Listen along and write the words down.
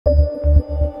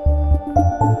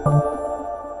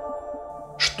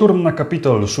Szturm na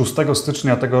Kapitol 6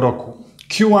 stycznia tego roku.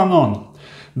 QAnon.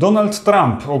 Donald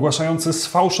Trump ogłaszający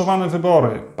sfałszowane wybory.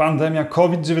 Pandemia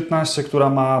COVID-19, która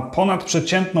ma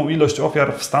ponadprzeciętną ilość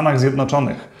ofiar w Stanach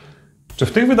Zjednoczonych. Czy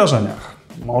w tych wydarzeniach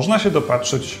można się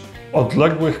dopatrzyć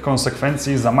odległych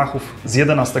konsekwencji zamachów z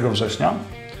 11 września?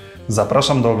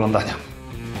 Zapraszam do oglądania.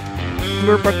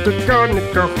 KluboTygodnik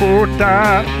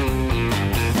Kohuta.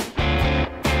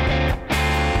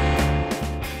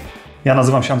 Ja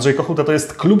nazywam się Andrzej Kohut, a to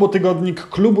jest KluboTygodnik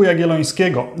Klubu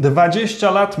Jagiellońskiego.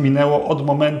 20 lat minęło od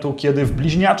momentu, kiedy w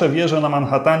bliźniacze wieże na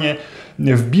Manhattanie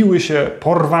wbiły się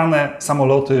porwane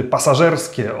samoloty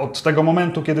pasażerskie. Od tego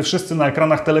momentu, kiedy wszyscy na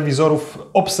ekranach telewizorów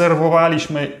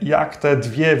obserwowaliśmy, jak te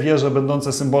dwie wieże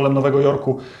będące symbolem Nowego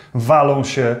Jorku walą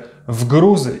się w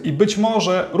gruzy. I być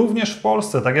może również w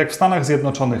Polsce, tak jak w Stanach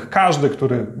Zjednoczonych, każdy,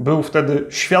 który był wtedy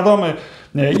świadomy,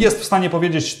 jest w stanie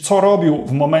powiedzieć, co robił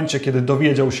w momencie, kiedy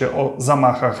dowiedział się o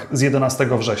zamachach z 11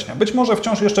 września. Być może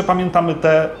wciąż jeszcze pamiętamy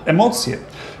te emocje,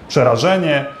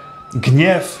 przerażenie,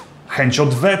 gniew, chęć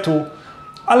odwetu,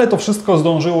 ale to wszystko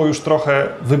zdążyło już trochę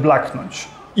wyblaknąć.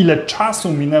 Ile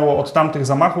czasu minęło od tamtych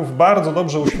zamachów, bardzo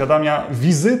dobrze uświadamia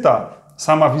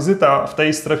sama wizyta w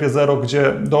tej strefie zero,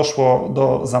 gdzie doszło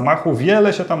do zamachu.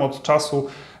 Wiele się tam od czasu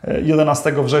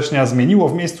 11 września zmieniło.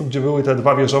 W miejscu, gdzie były te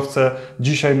dwa wieżowce,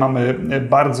 dzisiaj mamy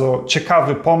bardzo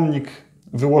ciekawy pomnik,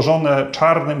 wyłożone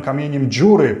czarnym kamieniem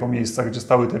dziury po miejscach, gdzie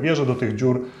stały te wieże. Do tych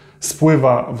dziur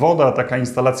spływa woda, taka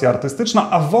instalacja artystyczna,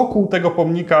 a wokół tego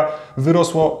pomnika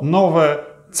wyrosło nowe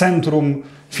centrum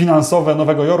finansowe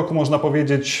Nowego Jorku, można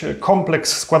powiedzieć,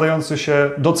 kompleks składający się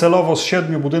docelowo z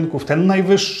 7 budynków. Ten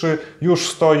najwyższy już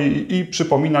stoi i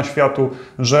przypomina światu,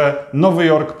 że Nowy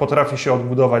Jork potrafi się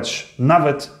odbudować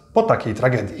nawet po takiej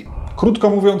tragedii. Krótko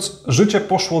mówiąc, życie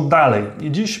poszło dalej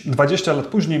i dziś, 20 lat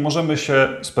później, możemy się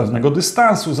z pewnego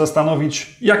dystansu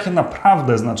zastanowić, jakie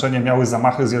naprawdę znaczenie miały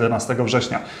zamachy z 11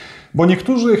 września. Bo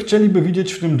niektórzy chcieliby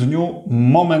widzieć w tym dniu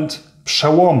moment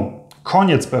przełomu.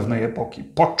 Koniec pewnej epoki,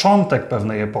 początek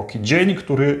pewnej epoki, dzień,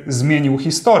 który zmienił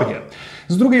historię.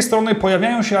 Z drugiej strony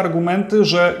pojawiają się argumenty,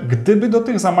 że gdyby do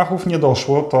tych zamachów nie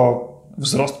doszło, to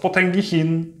wzrost potęgi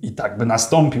Chin i tak by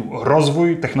nastąpił.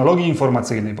 Rozwój technologii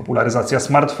informacyjnej, popularyzacja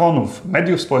smartfonów,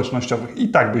 mediów społecznościowych i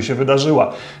tak by się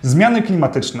wydarzyła. Zmiany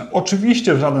klimatyczne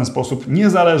oczywiście w żaden sposób nie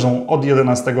zależą od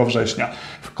 11 września.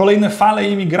 Kolejne fale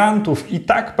imigrantów i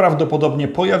tak prawdopodobnie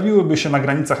pojawiłyby się na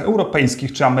granicach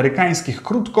europejskich czy amerykańskich.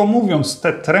 Krótko mówiąc,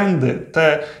 te trendy,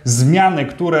 te zmiany,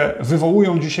 które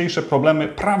wywołują dzisiejsze problemy,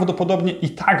 prawdopodobnie i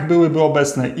tak byłyby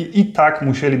obecne i tak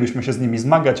musielibyśmy się z nimi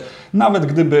zmagać, nawet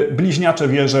gdyby bliźniacze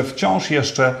wieże wciąż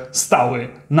jeszcze stały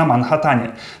na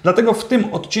Manhattanie. Dlatego w tym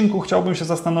odcinku chciałbym się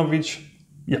zastanowić,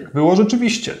 jak było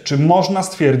rzeczywiście. Czy można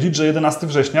stwierdzić, że 11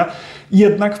 września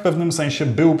jednak w pewnym sensie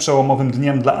był przełomowym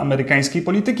dniem dla amerykańskiej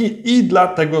polityki i dla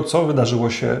tego, co wydarzyło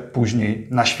się później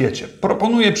na świecie?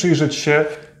 Proponuję przyjrzeć się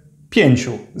 5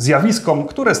 zjawiskom,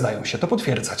 które zdają się to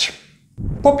potwierdzać.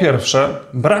 Po pierwsze,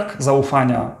 brak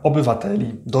zaufania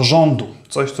obywateli do rządu.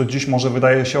 Coś, co dziś może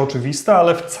wydaje się oczywiste,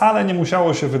 ale wcale nie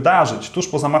musiało się wydarzyć. Tuż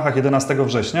po zamachach 11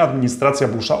 września administracja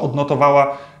Busha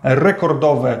odnotowała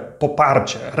rekordowe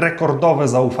poparcie, rekordowe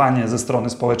zaufanie ze strony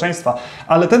społeczeństwa,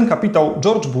 ale ten kapitał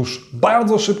George Bush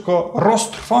bardzo szybko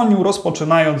roztrwonił,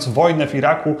 rozpoczynając wojnę w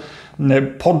Iraku,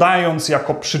 podając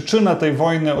jako przyczynę tej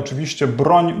wojny oczywiście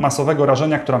broń masowego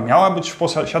rażenia, która miała być w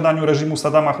posiadaniu reżimu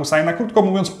Saddama Husajna, krótko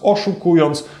mówiąc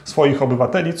oszukując swoich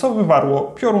obywateli, co wywarło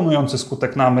piorunujący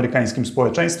skutek na amerykańskim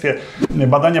społeczeństwie.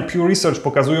 Badania Pew Research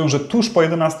pokazują, że tuż po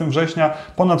 11 września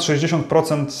ponad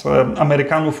 60%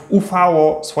 Amerykanów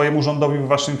ufało swojemu rządowi w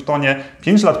Waszyngtonie.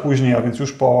 5 lat później, a więc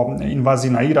już po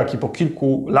inwazji na Irak i po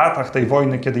kilku latach tej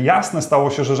wojny, kiedy jasne stało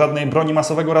się, że żadnej broni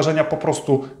masowego rażenia po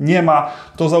prostu nie ma,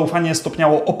 to zaufanie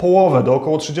stopniało o połowę, do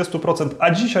około 30%,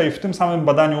 a dzisiaj w tym samym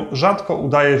badaniu rzadko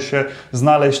udaje się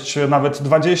znaleźć nawet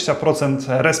 20%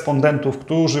 respondentów,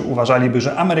 którzy uważaliby,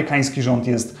 że amerykański rząd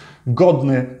jest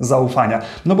godny zaufania.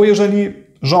 No bo jeżeli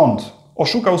rząd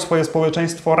oszukał swoje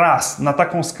społeczeństwo raz na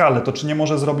taką skalę, to czy nie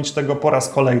może zrobić tego po raz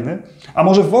kolejny? A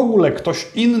może w ogóle ktoś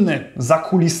inny za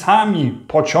kulisami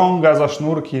pociąga za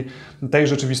sznurki tej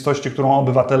rzeczywistości, którą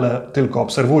obywatele tylko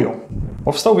obserwują?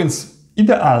 Powstał więc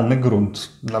idealny grunt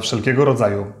dla wszelkiego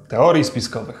rodzaju teorii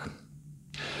spiskowych.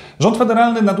 Rząd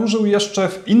federalny nadużył jeszcze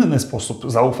w inny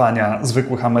sposób zaufania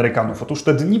zwykłych Amerykanów. Otóż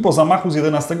te dni po zamachu z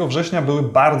 11 września były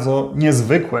bardzo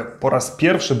niezwykłe. Po raz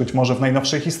pierwszy być może w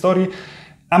najnowszej historii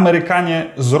Amerykanie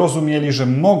zrozumieli, że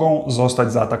mogą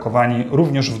zostać zaatakowani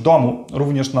również w domu,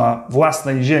 również na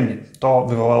własnej ziemi. To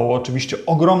wywołało oczywiście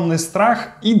ogromny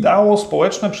strach i dało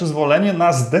społeczne przyzwolenie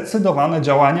na zdecydowane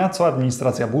działania, co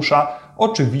administracja Busha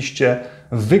oczywiście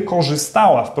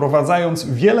wykorzystała, wprowadzając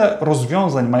wiele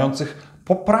rozwiązań mających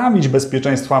poprawić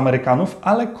bezpieczeństwo Amerykanów,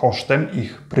 ale kosztem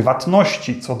ich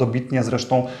prywatności, co dobitnie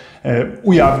zresztą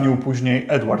ujawnił później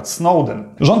Edward Snowden.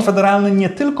 Rząd federalny nie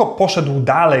tylko poszedł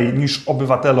dalej niż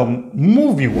obywatelom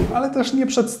mówił, ale też nie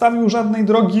przedstawił żadnej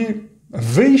drogi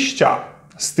wyjścia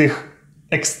z tych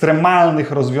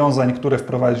ekstremalnych rozwiązań, które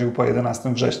wprowadził po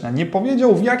 11 września. Nie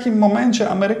powiedział, w jakim momencie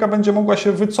Ameryka będzie mogła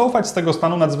się wycofać z tego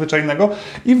stanu nadzwyczajnego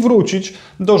i wrócić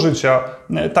do życia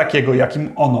takiego,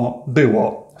 jakim ono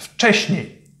było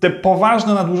wcześniej. Te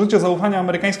poważne nadużycie zaufania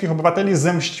amerykańskich obywateli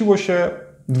zemściło się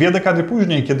 2 dekady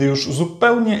później, kiedy już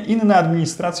zupełnie inne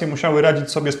administracje musiały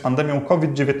radzić sobie z pandemią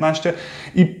COVID-19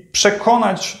 i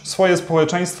przekonać swoje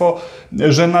społeczeństwo,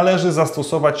 że należy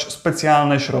zastosować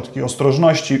specjalne środki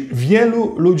ostrożności.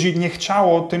 Wielu ludzi nie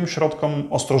chciało tym środkom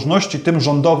ostrożności, tym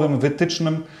rządowym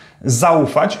wytycznym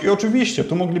zaufać i oczywiście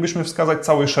tu moglibyśmy wskazać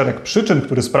cały szereg przyczyn,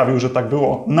 który sprawił, że tak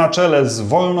było, na czele z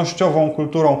wolnościową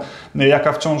kulturą,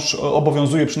 jaka wciąż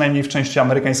obowiązuje przynajmniej w części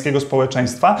amerykańskiego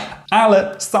społeczeństwa,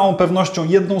 ale z całą pewnością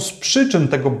jedną z przyczyn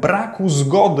tego braku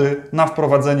zgody na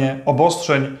wprowadzenie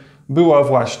obostrzeń była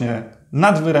właśnie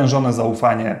nadwyrężone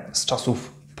zaufanie z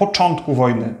czasów początku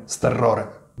wojny z terrorem.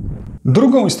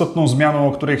 Drugą istotną zmianą,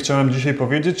 o której chciałem dzisiaj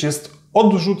powiedzieć, jest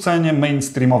odrzucenie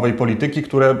mainstreamowej polityki,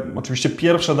 które oczywiście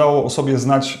pierwsze dało o sobie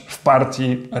znać w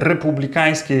partii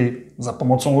republikańskiej za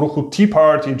pomocą ruchu Tea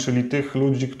Party, czyli tych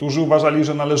ludzi, którzy uważali,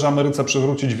 że należy Ameryce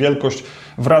przywrócić wielkość,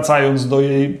 wracając do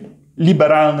jej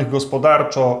liberalnych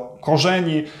gospodarczo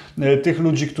korzeni, tych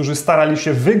ludzi, którzy starali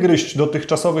się wygryźć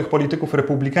dotychczasowych polityków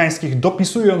republikańskich,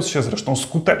 dopisując się zresztą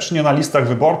skutecznie na listach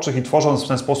wyborczych i tworząc w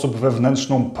ten sposób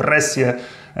wewnętrzną presję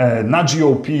na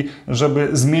GOP, żeby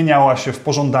zmieniała się w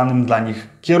pożądanym dla nich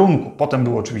kierunku. Potem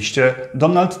był oczywiście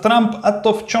Donald Trump, a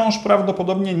to wciąż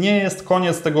prawdopodobnie nie jest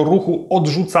koniec tego ruchu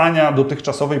odrzucania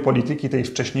dotychczasowej polityki, tej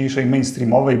wcześniejszej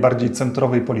mainstreamowej, bardziej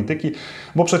centrowej polityki,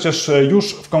 bo przecież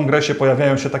już w kongresie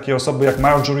pojawiają się takie osoby jak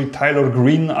Marjorie Taylor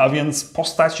Greene, a więc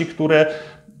postaci, które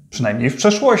przynajmniej w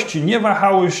przeszłości nie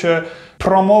wahały się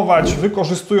promować,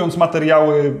 wykorzystując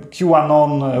materiały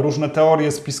QAnon, różne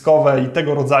teorie spiskowe i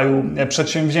tego rodzaju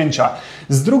przedsięwzięcia.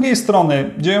 Z drugiej strony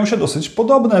dzieją się dosyć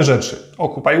podobne rzeczy.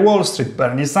 Occupy Wall Street,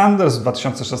 Bernie Sanders w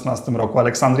 2016 roku,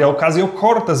 Alexandria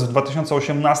Ocasio-Cortez w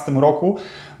 2018 roku,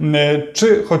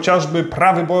 czy chociażby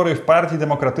prawybory w Partii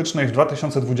Demokratycznej w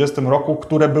 2020 roku,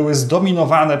 które były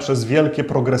zdominowane przez wielkie,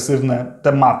 progresywne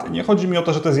tematy. Nie chodzi mi o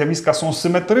to, że te zjawiska są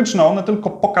symetryczne, one tylko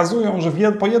pokazują, że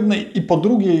po jednej i po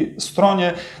drugiej stronie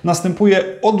następuje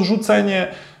odrzucenie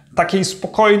takiej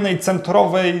spokojnej,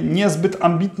 centrowej, niezbyt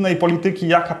ambitnej polityki,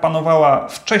 jaka panowała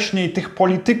wcześniej, tych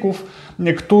polityków,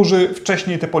 którzy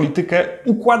wcześniej tę politykę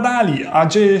układali. A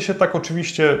dzieje się tak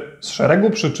oczywiście z szeregu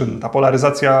przyczyn. Ta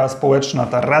polaryzacja społeczna,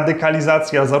 ta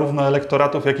radykalizacja zarówno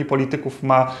elektoratów, jak i polityków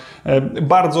ma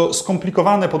bardzo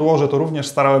skomplikowane podłoże. To również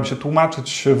starałem się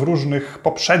tłumaczyć w różnych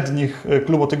poprzednich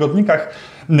klubotygodnikach,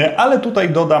 ale tutaj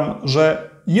dodam,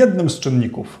 że jednym z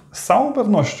czynników z całą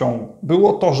pewnością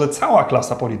było to, że cała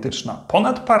klasa polityczna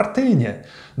ponadpartyjnie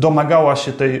domagała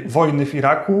się tej wojny w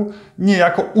Iraku,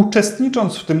 niejako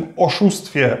uczestnicząc w tym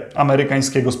oszustwie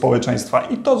amerykańskiego społeczeństwa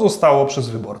i to zostało przez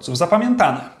wyborców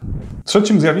zapamiętane.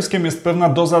 Trzecim zjawiskiem jest pewna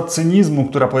doza cynizmu,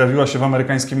 która pojawiła się w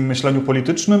amerykańskim myśleniu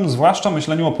politycznym, zwłaszcza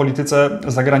myśleniu o polityce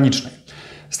zagranicznej.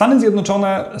 Stany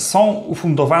Zjednoczone są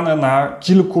ufundowane na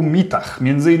kilku mitach,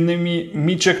 między innymi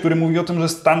micie, który mówi o tym, że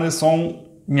Stany są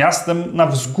miastem na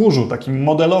wzgórzu, takim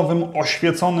modelowym,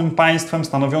 oświeconym państwem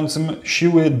stanowiącym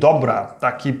siły dobra.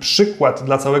 Taki przykład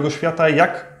dla całego świata,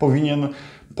 jak powinien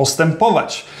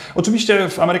postępować. Oczywiście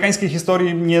w amerykańskiej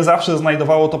historii nie zawsze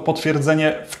znajdowało to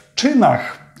potwierdzenie w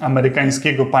czynach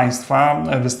amerykańskiego państwa.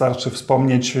 Wystarczy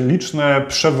wspomnieć liczne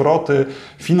przewroty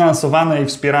finansowane i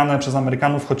wspierane przez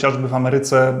Amerykanów chociażby w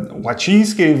Ameryce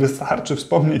Łacińskiej. Wystarczy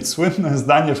wspomnieć słynne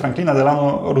zdanie Franklina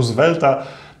Delano Roosevelta,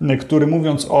 który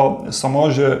mówiąc o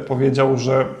Somozie powiedział,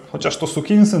 że chociaż to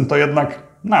sukinsyn, to jednak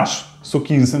nasz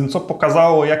sukinsyn, co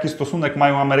pokazało, jaki stosunek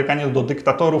mają Amerykanie do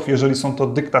dyktatorów, jeżeli są to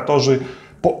dyktatorzy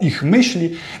po ich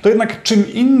myśli, to jednak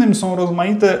czym innym są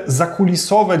rozmaite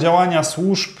zakulisowe działania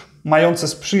służb mające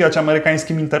sprzyjać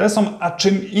amerykańskim interesom, a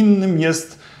czym innym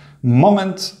jest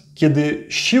moment, kiedy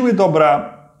siły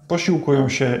dobra posiłkują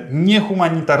się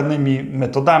niehumanitarnymi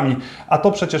metodami, a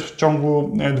to przecież w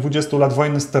ciągu 20 lat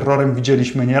wojny z terrorem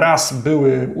widzieliśmy nieraz.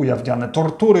 Były ujawniane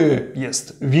tortury,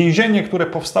 jest więzienie, które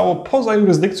powstało poza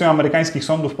jurysdykcją amerykańskich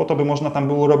sądów, po to, by można tam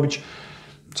było robić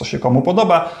co się komu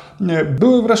podoba.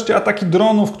 Były wreszcie ataki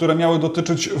dronów, które miały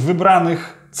dotyczyć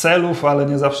wybranych celów, ale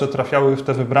nie zawsze trafiały w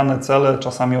te wybrane cele.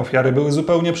 Czasami ofiary były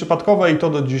zupełnie przypadkowe i to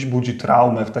do dziś budzi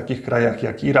traumę w takich krajach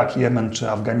jak Irak, Jemen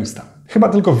czy Afganistan. Chyba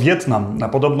tylko Wietnam na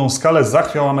podobną skalę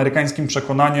zachwiał amerykańskim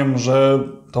przekonaniem, że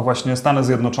to właśnie Stany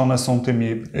Zjednoczone są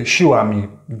tymi siłami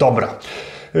dobra.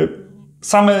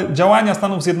 Same działania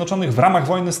Stanów Zjednoczonych w ramach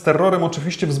wojny z terrorem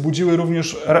oczywiście wzbudziły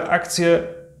również reakcje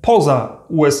poza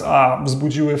USA,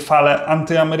 wzbudziły falę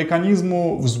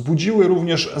antyamerykanizmu, wzbudziły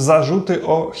również zarzuty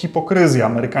o hipokryzję.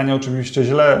 Amerykanie oczywiście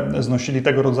źle znosili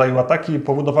tego rodzaju ataki i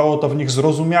powodowało to w nich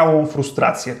zrozumiałą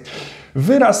frustrację.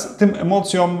 Wyraz tym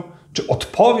emocjom, czy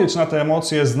odpowiedź na te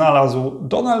emocje znalazł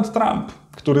Donald Trump,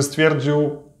 który stwierdził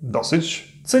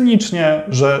dosyć cynicznie,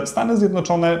 że Stany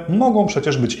Zjednoczone mogą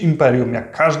przecież być imperium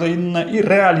jak każde inne i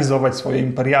realizować swoje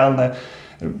imperialne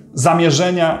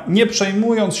zamierzenia, nie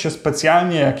przejmując się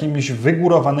specjalnie jakimiś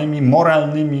wygórowanymi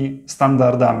moralnymi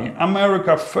standardami.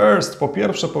 America first. Po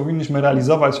pierwsze powinniśmy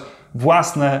realizować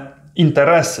własne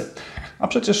interesy. A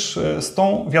przecież z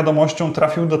tą wiadomością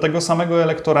trafił do tego samego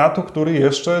elektoratu, który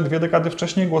jeszcze 2 dekady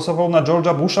wcześniej głosował na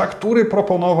George'a Busha, który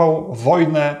proponował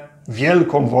wojnę,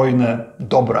 wielką wojnę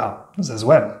dobra ze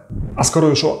złem. A skoro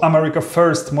już o America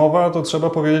First mowa, to trzeba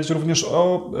powiedzieć również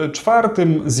o 4.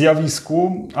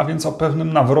 zjawisku, a więc o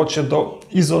pewnym nawrocie do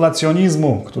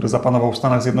izolacjonizmu, który zapanował w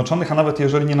Stanach Zjednoczonych, a nawet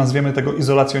jeżeli nie nazwiemy tego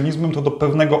izolacjonizmem, to do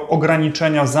pewnego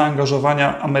ograniczenia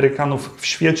zaangażowania Amerykanów w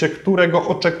świecie, którego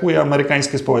oczekuje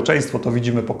amerykańskie społeczeństwo. To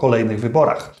widzimy po kolejnych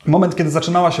wyborach. Moment, kiedy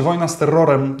zaczynała się wojna z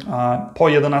terrorem, po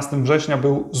 11 września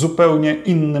był zupełnie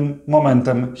innym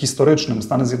momentem historycznym.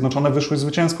 Stany Zjednoczone wyszły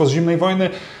zwycięsko z zimnej wojny,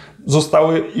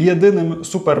 zostały jedynym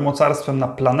supermocarstwem na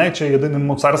planecie, jedynym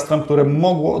mocarstwem, które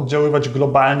mogło oddziaływać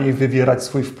globalnie i wywierać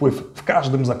swój wpływ w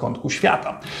każdym zakątku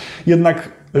świata.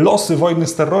 Jednak losy wojny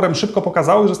z terrorem szybko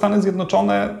pokazały, że Stany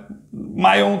Zjednoczone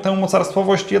mają tę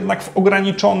mocarstwowość jednak w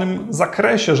ograniczonym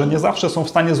zakresie, że nie zawsze są w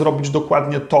stanie zrobić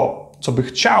dokładnie to, co by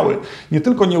chciały. Nie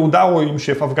tylko nie udało im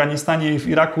się w Afganistanie i w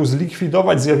Iraku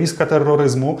zlikwidować zjawiska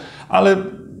terroryzmu, ale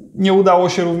nie udało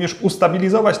się również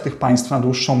ustabilizować tych państw na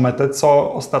dłuższą metę,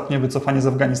 co ostatnie wycofanie z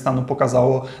Afganistanu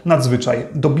pokazało nadzwyczaj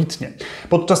dobitnie.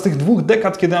 Podczas tych 2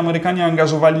 dekad, kiedy Amerykanie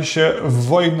angażowali się w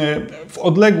wojny w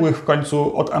odległych w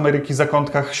końcu od Ameryki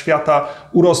zakątkach świata,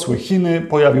 urosły Chiny,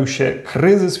 pojawił się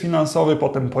kryzys finansowy,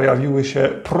 potem pojawiły się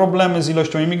problemy z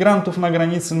ilością imigrantów na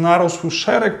granicy, narosł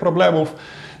szereg problemów,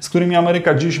 z którymi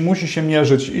Ameryka dziś musi się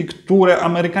mierzyć i które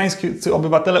amerykańscy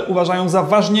obywatele uważają za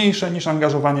ważniejsze niż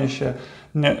angażowanie się,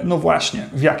 no właśnie,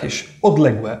 w jakieś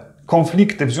odległe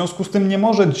konflikty. W związku z tym nie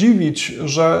może dziwić,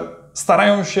 że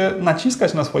starają się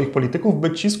naciskać na swoich polityków,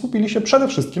 by ci skupili się przede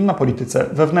wszystkim na polityce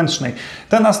wewnętrznej.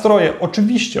 Te nastroje,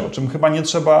 oczywiście, o czym chyba nie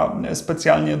trzeba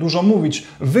specjalnie dużo mówić,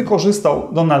 wykorzystał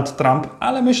Donald Trump,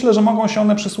 ale myślę, że mogą się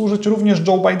one przysłużyć również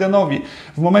Joe Bidenowi.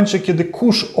 W momencie, kiedy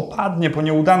kurz opadnie po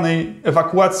nieudanej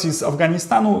ewakuacji z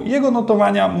Afganistanu, jego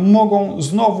notowania mogą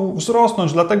znowu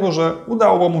wzrosnąć, dlatego że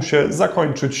udało mu się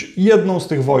zakończyć jedną z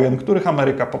tych wojen, których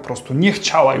Ameryka po prostu nie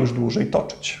chciała już dłużej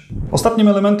toczyć. Ostatnim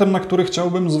elementem, na który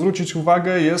chciałbym zwrócić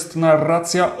uwagę, jest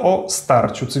narracja o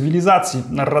starciu cywilizacji.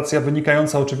 Narracja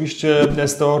wynikająca oczywiście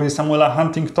z teorii Samuela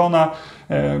Huntingtona,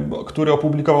 który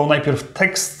opublikował najpierw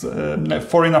tekst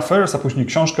Foreign Affairs, a później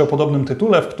książkę o podobnym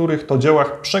tytule, w których to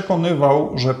dziełach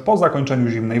przekonywał, że po zakończeniu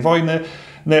zimnej wojny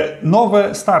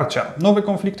nowe starcia, nowe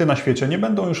konflikty na świecie nie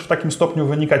będą już w takim stopniu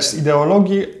wynikać z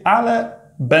ideologii, ale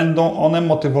będą one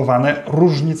motywowane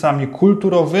różnicami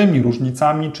kulturowymi,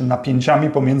 różnicami czy napięciami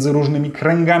pomiędzy różnymi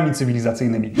kręgami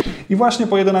cywilizacyjnymi. I właśnie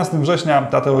po 11 września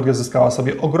ta teoria zyskała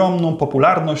sobie ogromną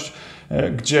popularność,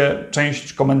 gdzie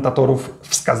część komentatorów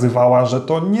wskazywała, że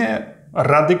to nie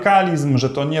radykalizm, że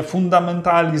to nie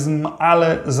fundamentalizm,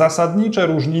 ale zasadnicze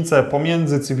różnice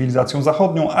pomiędzy cywilizacją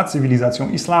zachodnią a cywilizacją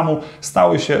islamu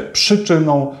stały się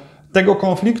przyczyną tego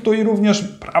konfliktu i również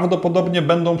prawdopodobnie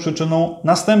będą przyczyną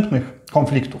następnych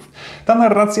konfliktów. Ta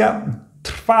narracja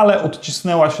trwale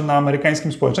odcisnęła się na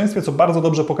amerykańskim społeczeństwie, co bardzo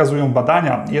dobrze pokazują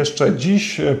badania. Jeszcze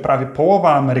dziś prawie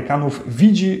połowa Amerykanów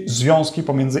widzi związki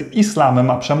pomiędzy islamem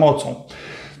a przemocą.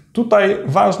 Tutaj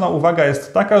ważna uwaga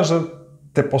jest taka, że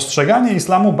te postrzeganie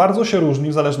islamu bardzo się różni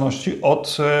w zależności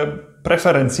od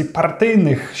preferencji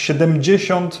partyjnych.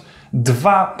 70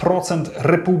 2%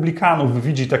 republikanów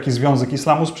widzi taki związek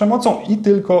islamu z przemocą i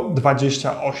tylko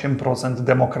 28%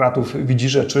 demokratów widzi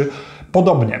rzeczy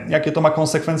podobnie. Jakie to ma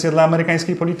konsekwencje dla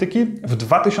amerykańskiej polityki? W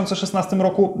 2016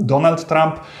 roku Donald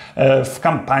Trump w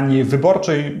kampanii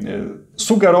wyborczej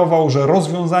sugerował, że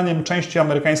rozwiązaniem części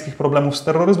amerykańskich problemów z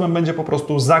terroryzmem będzie po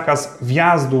prostu zakaz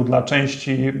wjazdu dla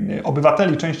części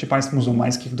obywateli, części państw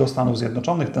muzułmańskich do Stanów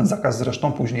Zjednoczonych. Ten zakaz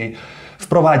zresztą później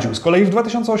wprowadził. Z kolei w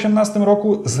 2018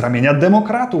 roku z ramienia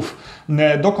demokratów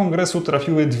do kongresu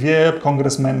trafiły dwie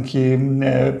kongresmenki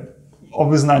o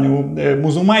wyznaniu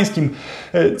muzułmańskim,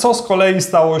 co z kolei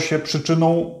stało się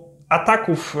przyczyną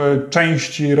ataków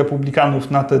części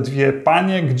republikanów na te dwie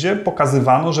panie, gdzie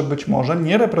pokazywano, że być może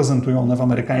nie reprezentują one w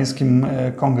amerykańskim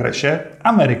kongresie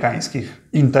amerykańskich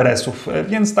interesów.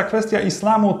 Więc ta kwestia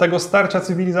islamu, tego starcia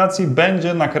cywilizacji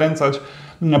będzie nakręcać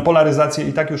polaryzację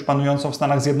i tak już panującą w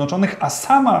Stanach Zjednoczonych, a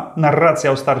sama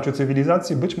narracja o starciu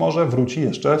cywilizacji być może wróci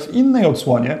jeszcze w innej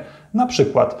odsłonie, na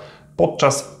przykład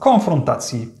podczas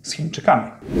konfrontacji z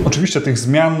Chińczykami. Oczywiście tych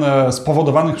zmian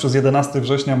spowodowanych przez 11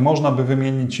 września można by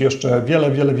wymienić jeszcze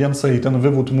wiele więcej i ten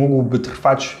wywód mógłby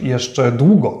trwać jeszcze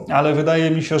długo, ale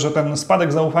wydaje mi się, że ten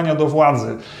spadek zaufania do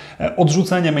władzy,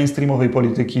 odrzucenie mainstreamowej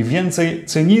polityki, więcej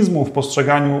cynizmu w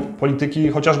postrzeganiu polityki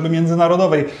chociażby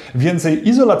międzynarodowej, więcej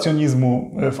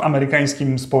izolacjonizmu w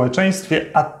amerykańskim społeczeństwie,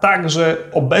 a także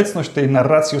obecność tej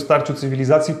narracji o starciu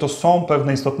cywilizacji to są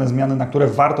pewne istotne zmiany, na które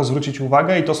warto zwrócić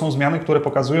uwagę i to są zmiany, które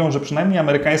pokazują, że przynajmniej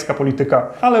amerykańska polityka,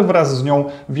 ale wraz z nią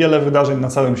wiele wydarzeń na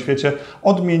całym świecie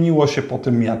odmieniło się po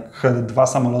tym, jak dwa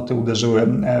samoloty uderzyły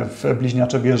w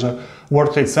bliźniacze wieże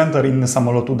World Trade Center, inny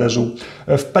samolot uderzył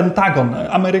w Pentagon.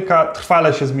 Ameryka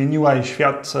trwale się zmieniła i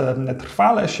świat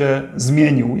trwale się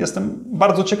zmienił. Jestem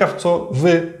bardzo ciekaw, co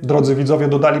Wy, drodzy widzowie,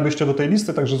 dodalibyście do tej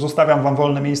listy, także zostawiam Wam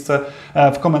wolne miejsce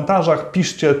w komentarzach.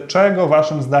 Piszcie, czego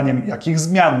Waszym zdaniem, jakich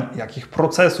zmian, jakich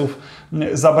procesów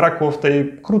zabrakło w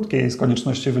tej krótkiej z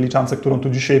konieczności wyliczance, którą tu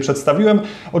dzisiaj przedstawiłem.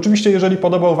 Oczywiście, jeżeli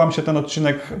podobał Wam się ten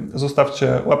odcinek,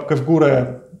 zostawcie łapkę w górę,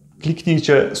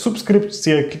 kliknijcie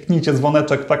subskrypcję, kliknijcie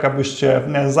dzwoneczek, tak abyście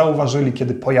zauważyli,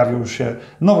 kiedy pojawią się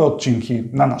nowe odcinki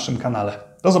na naszym kanale.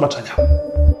 Do zobaczenia!